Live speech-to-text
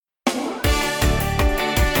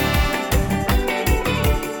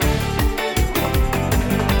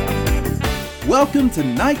Welcome to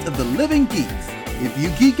Night of the Living Geeks. If you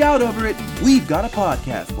geek out over it, we've got a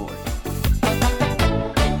podcast for it.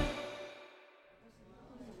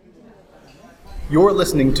 You're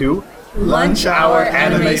listening to Lunch Hour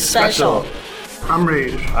Anime Special. I'm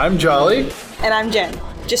Rage. I'm Jolly. And I'm Jen.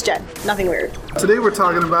 Just Jen. Nothing weird. Today we're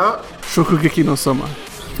talking about Shokugeki no Soma.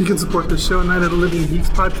 You can support the show Night of the Living Geeks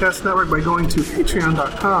Podcast Network by going to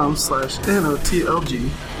patreon.com/NOTLG.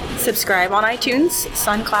 Subscribe on iTunes,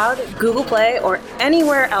 SoundCloud, Google Play, or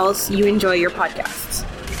anywhere else you enjoy your podcasts.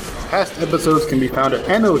 Past episodes can be found at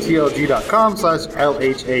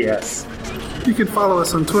notlg.com/LHAS. You can follow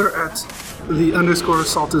us on Twitter at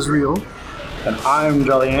 _saltisreal. And I'm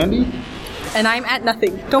Jolly Andy. And I'm at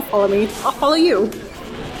nothing. Don't follow me. I'll follow you.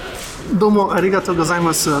 Domo arigatou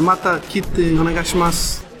gozaimasu. Mata kite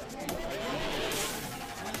onegaishimasu.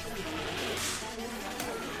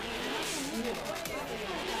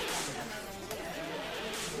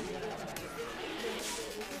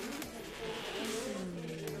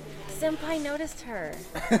 Senpai noticed her.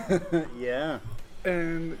 Yeah.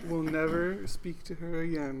 And we'll never speak to her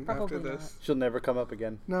again Probably after this. not. She'll never come up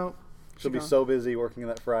again. No. She'll be so busy working in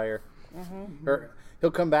that fryer.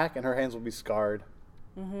 He'll come back and her hands will be scarred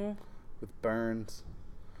with burns.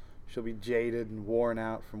 She'll be jaded and worn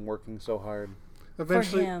out from working so hard.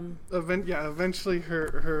 Eventually, For him. Eventually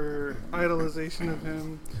her idolization of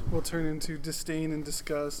him will turn into disdain and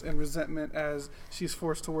disgust and resentment as she's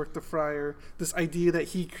forced to work the fryer. This idea that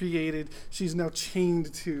he created, she's now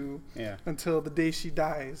chained to until the day she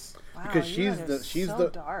dies. Wow, Because you guys are so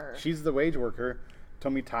dark. she's the wage worker.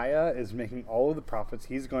 Tomitaya is making all of the profits.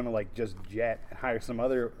 He's going to just jet and hire some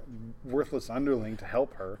other worthless underling to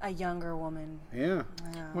help her. A younger woman. Yeah.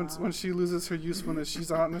 Once she loses her usefulness,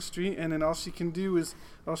 she's out in the street, and then all she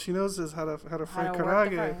knows is how to fry to work the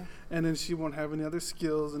karage, fryer. and then she won't have any other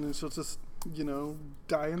skills, and then she'll just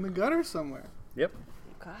die in the gutter somewhere. Yep.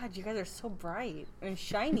 God, you guys are so bright and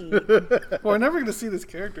shiny. Well, we're never going to see this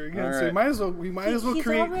character again, All so right. we might as well He's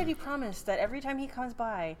create. already promised that every time he comes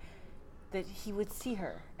by, that he would see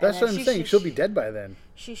her. That's And what that I'm saying. She'll be dead by then.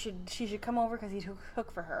 She should come over because he'd hook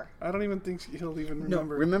for her. I don't even think he'll even No,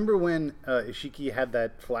 remember. remember when Ishiki had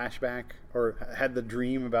that flashback or had the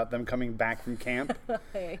dream about them coming back from camp,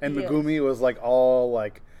 and Yes. Megumi was all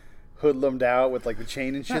hoodlummed out with the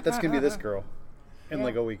chain and shit? That's gonna be this girl in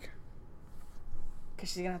Yeah. a week. Because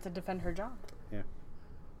she's gonna have to defend her job. Yeah.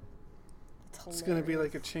 It's gonna be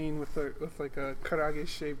like a chain with a karage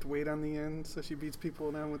shaped weight on the end, so she beats people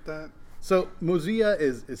down with that. So Mozuya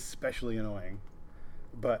is especially annoying,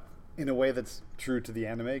 but in a way that's true to the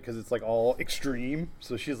anime because it's all extreme.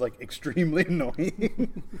 So she's extremely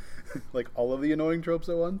annoying, all of the annoying tropes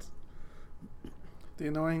at once. The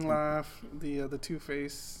annoying laugh, the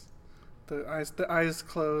two-face, the eyes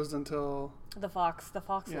closed until The fox look. the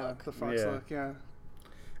fox look, yeah.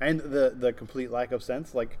 And the complete lack of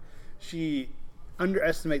sense. She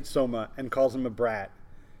underestimates Soma and calls him a brat,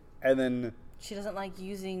 and then She doesn't like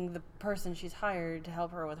using the person she's hired to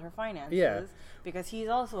help her with her finances. Yeah. Because he's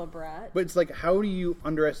also a brat. but it's how do you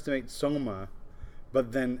underestimate Soma,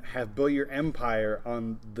 but then have built your empire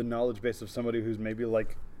on the knowledge base of somebody who's maybe I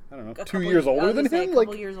don't know, 2 years older than him? A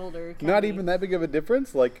couple years older. Not even that big of a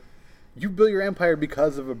difference. You built your empire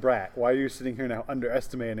because of a brat. Why are you sitting here now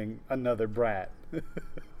underestimating another brat? Because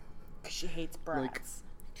she hates brats.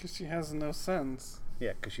 Because she has no sense.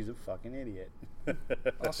 Yeah, because she's a fucking idiot.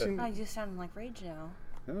 All she, I just sound like Rage now.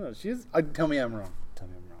 No, she's. Tell me I'm wrong. Tell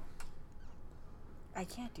me I'm wrong. I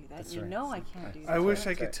can't do that. That's You right. know I can't do that. I wish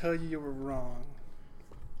I That's could right. tell you were wrong,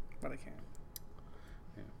 but I can't.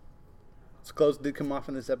 His clothes did come off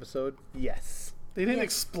in this episode. Yes. They didn't Yeah.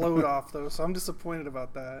 explode off though, so I'm disappointed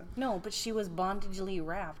about that. No, but she was bondagely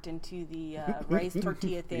wrapped into the rice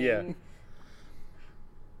tortilla thing. Yeah.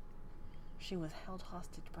 She was held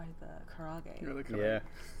hostage by the karage. You're like, Yeah.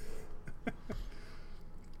 It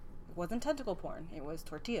wasn't tentacle porn. It was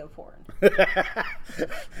tortilla porn.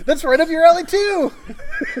 That's right up your alley too.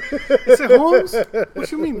 Is it Holmes? What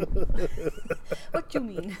you mean? What you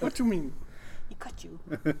mean? What you mean? He cut you.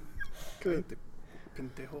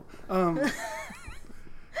 Pendejo.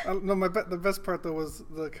 No, the best part though was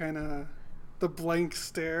the blank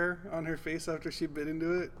stare on her face after she bit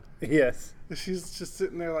into it. Yes. She's just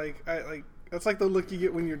sitting there that's like the look you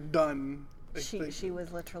get when you're done. She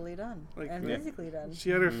was literally done and Yeah. physically done. She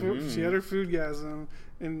had her food. She had her foodgasm,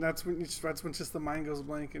 and that's when just the mind goes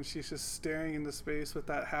blank, and she's just staring into space with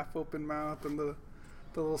that half open mouth and the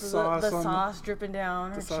little sauce. The on sauce dripping down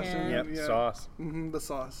her the sauce chin. Yep. Yeah. Sauce. The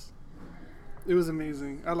sauce. It was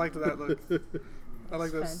amazing. I liked that look. I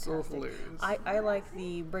like that. So Fantastic. hilarious. I like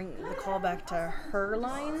the callback to her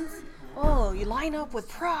lines Oh, you line up with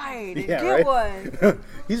pride and Yeah, get right? one.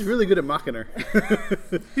 He's really good at mocking her.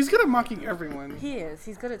 He's good at mocking everyone. He is.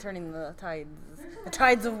 He's good at turning the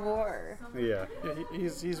tides of war. Yeah. Yeah,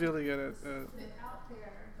 he's really good at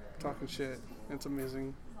talking shit. It's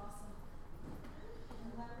amazing.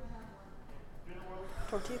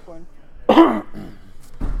 Tortilla corn.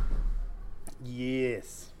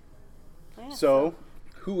 Yes. Yeah. So,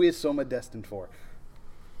 who is Soma destined for?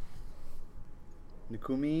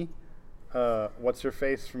 Nikumi? What's her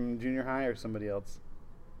face from junior high, or somebody else?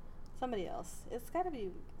 Somebody else. It's got to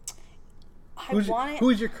be. Who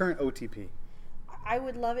is your current OTP? I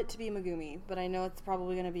would love it to be Megumi, but I know it's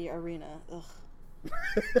probably going to be Arena. Ugh.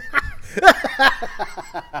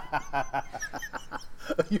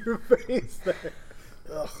 Your face there.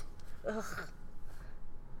 Ugh. Ugh.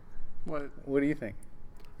 What do you think?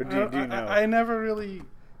 Or do you know? I never really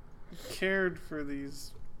cared for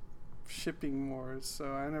these shipping wars, so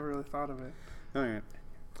I never really thought of it. All right.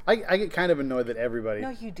 I get kind of annoyed that everybody. No,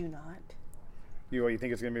 you do not. You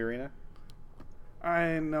think it's gonna be Arena?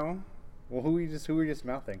 I know. Well, who were you just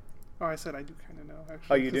mouthing? Oh, I said I do kind of know. Actually,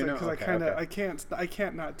 Oh, you do know? Because Okay. I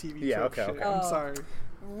can't not TV Yeah, trope okay, shit. okay. I'm Oh. sorry.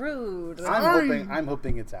 Rude. I'm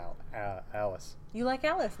hoping it's Alice. You like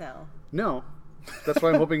Alice now. No, that's why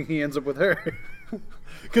I'm hoping he ends up with her,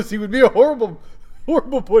 because he would be a horrible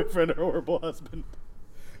boyfriend or horrible husband.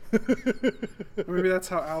 Maybe that's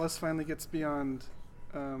how Alice finally gets beyond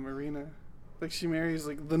Arena. Like she marries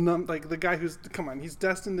like the guy who's he's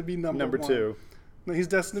destined to be number one. 2. No, he's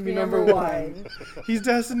destined to be Be number number one. He's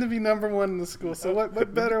destined to be number one in the school. So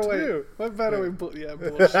what better way? two. What better way? Bullshit.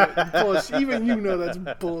 Bullshit. Even you know that's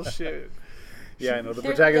bullshit. Yeah, I know the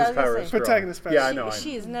There- protagonist's yeah, I was power gonna is say. strong. Protagonist power. Yeah, I know.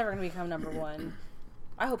 She is never going to become number one.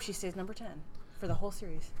 I hope she stays number 10 for the whole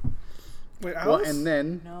series. Wait, Well, Alice? and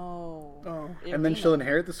then No. Oh. and then she'll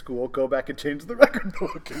inherit the school, go back and change the record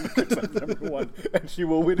book, and become number 1, and she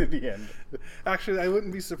will win in the end. Actually, I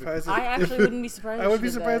wouldn't be surprised. I actually wouldn't be surprised. I if would she be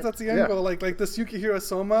did surprised that. that's the end Yeah. goal. Like this Yukihiro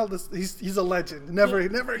Soma, he's a legend. Never He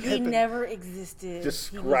happened. never existed. Just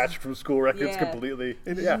He was- scratched from school records Yeah. completely.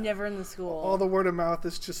 And Yeah. Never in the school. All the word of mouth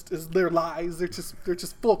is their lies. They're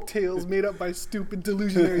just folk tales made up by stupid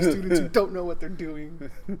delusionary students who don't know what they're doing.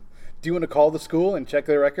 Do you want to call the school and check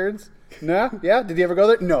their records? No? Yeah? Did he ever go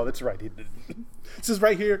there? No, that's right. He didn't. It says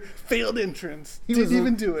right here, failed entrance. He Didn't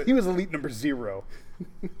even do it. He was elite number 0.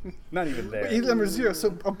 Not even there. He's number 0,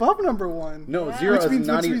 so above number 1. No, 0 is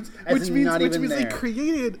not even They there.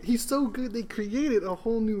 created. He's so good. They created a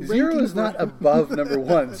whole new. 0 ranking is not for him. above number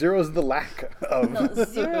 1. 0 is the lack of. No,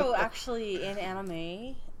 0 actually in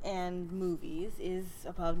anime and movies is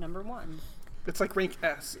above number 1. It's like rank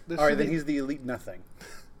S. This All right, should then be- he's the elite nothing.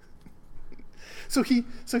 So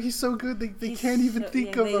he's so good they can't even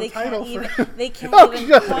think of a title for him. They can't Oh, even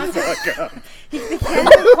shut the quantify. fuck up. They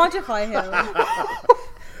can't even quantify him.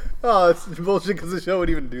 Oh, it's bullshit because the show would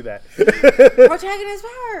even do that. Protagonist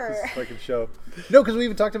power. Fucking show. No, because we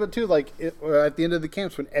even talked about too, like at the end of the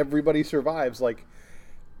camps when everybody survives, like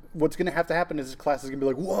what's gonna have to happen is this class is gonna be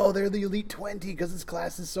like, whoa, they're the elite 20 because this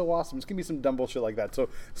class is so awesome. It's gonna be some dumb bullshit like that. So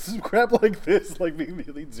some crap like this, like being the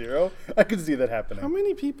elite 0, I could see that happening. How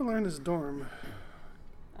many people are in his dorm?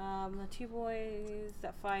 The 2 boys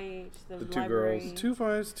that fight. The 2 library. girls. 2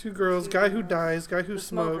 boys, 2 girls. Guy who dies. Guy who The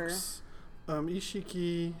smoker. smokes.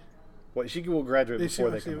 Ishiki. Well, Shiki will graduate before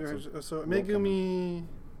they come. So Megumi,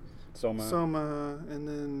 Soma. Soma, and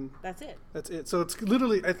then That's it. that's it. So it's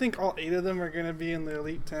literally, I think all 8 of them are going to be in the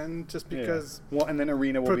Elite 10 just Yeah. because Well, and then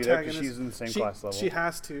Arena will be there because protagonist. she's in the same class level. She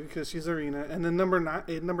has to because she's Arena. And then number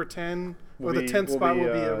 10, or the Will 10th be, spot will be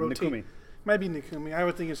a Nikumi. rotate. Might be Nikumi. I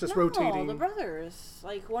would think it's just No, rotating. the brothers.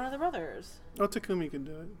 Like one of the brothers. Oh, Takumi could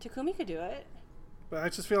do it. Takumi could do it. But I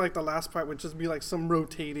just feel like the last part would just be like some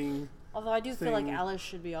rotating. Although I do feel like Thing. Alice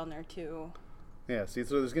should be on there too. Yeah, see,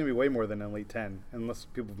 so there's going to be way more than an Elite 10, unless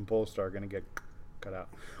people from Polestar are going to get cut out.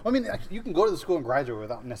 I mean, you can go to the school and graduate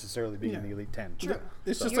without necessarily being in the Elite 10. True.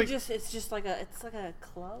 It's So- just You're like it's just like a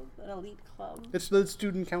club, an elite club. It's the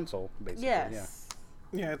student council, basically. Yes.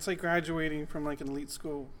 yeah, it's like graduating from like an elite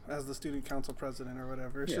school as the student council president or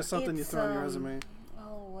whatever. It's Yeah. just something you It's, throw on your resume.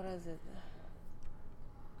 Oh, what is it?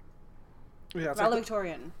 Yeah, it's like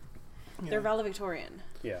Valedictorian. the- They're yeah. valedictorian.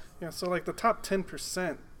 Yeah. Yeah, so like the top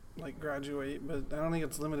 10% like graduate, but I don't think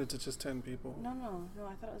it's limited to just 10 people. No,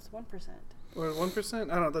 I thought it was 1%. Or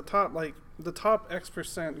 1%? I don't know. The top X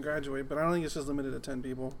percent graduate, but I don't think it's just limited to 10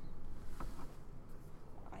 people.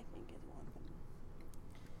 I think it's 1.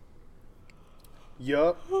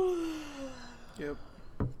 Yup. Yep.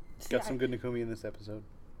 See, Got some good Nikumi in this episode.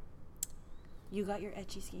 You got your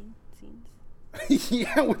etchy scenes?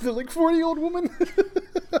 Yeah, with the 40-year-old woman.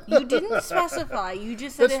 You didn't specify. You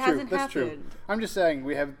just said That's it true. hasn't That's happened. true. I'm just saying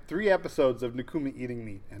we have 3 episodes of Nakumi eating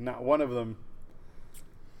meat, and not one of them.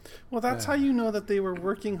 Well, that's how you know that they were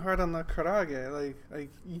working hard on the karage. Like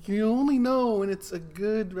you only know when it's a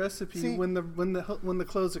good recipe. See, when the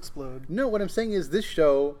clothes explode. No, what I'm saying is this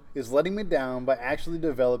show is letting me down by actually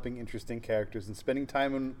developing interesting characters and spending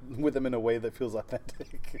time with them in a way that feels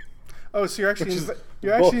authentic. Oh, so you're actually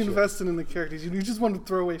bullshit. invested in the characters. You just want to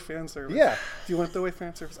throw away fan service. Yeah. Do you want to throw away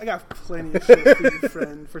fan service? I got plenty of shit for you,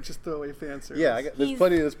 friend, for just throw away fan service. Yeah, there's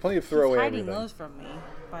plenty of throwaway. He's hiding everything. those from me,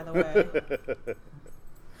 by the way.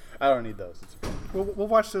 I don't need those. It's fine. We'll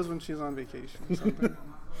watch those when she's on vacation or something.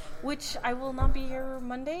 Which I will not be here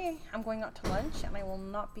Monday. I'm going out to lunch, and I will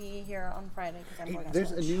not be here on Friday because I'm going out to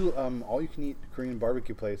There's lunch. a new all-you-can-eat Korean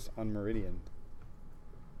barbecue place on Meridian.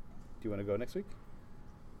 Do you want to go next week?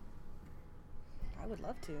 I would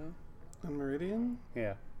love to. On Meridian?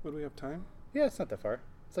 Yeah. Would we have time? Yeah, it's not that far.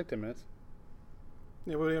 It's like 10 minutes.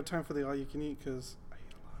 Yeah, would we have time for the all-you-can-eat? Because I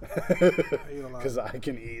eat a lot. Because I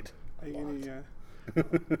can eat. All you can eat, yeah.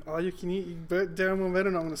 All you can eat. You damn well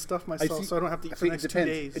better know I'm going to stuff myself so I don't have to eat for the next 2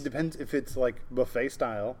 days. It depends if it's like buffet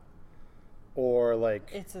style, or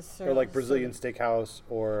It's a or like Brazilian steakhouse,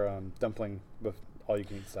 or dumpling all you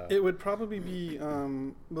can eat style. It would probably be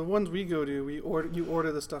the ones we go to. You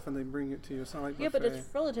order the stuff and they bring it to you. It's not like buffet. Yeah, but it's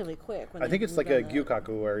relatively quick. I think it's like a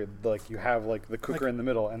gyukaku where you have the cooker in the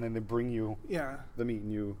middle and then they bring you the meat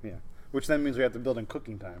and which then means we have to build in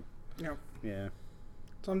cooking time. Yeah. Yeah.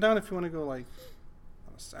 So I'm down if you want to go on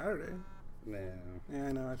a Saturday. Yeah. Yeah,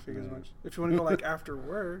 I know. I figured as much. If you want to go after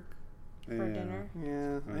work for dinner.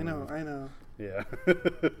 Yeah, I know. Yeah.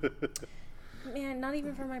 Man, not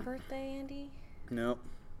even for my birthday, Andy. No.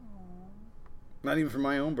 Not even for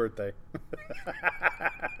my own birthday.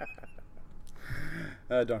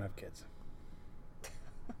 Don't have kids.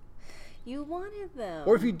 You wanted them.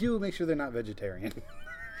 Or if you do, make sure they're not vegetarian.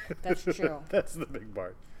 That's true. That's the big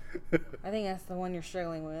part. I think that's the one you're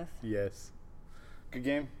struggling with. Yes. Good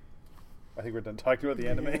game. I think we're done talking about the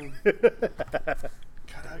anime.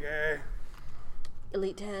 Karage.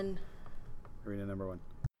 Elite 10. Arena number 1.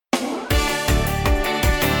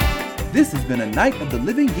 This has been a Night of the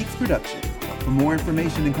Living Geeks production. For more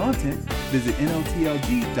information and content, visit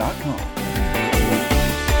NOTLG.com.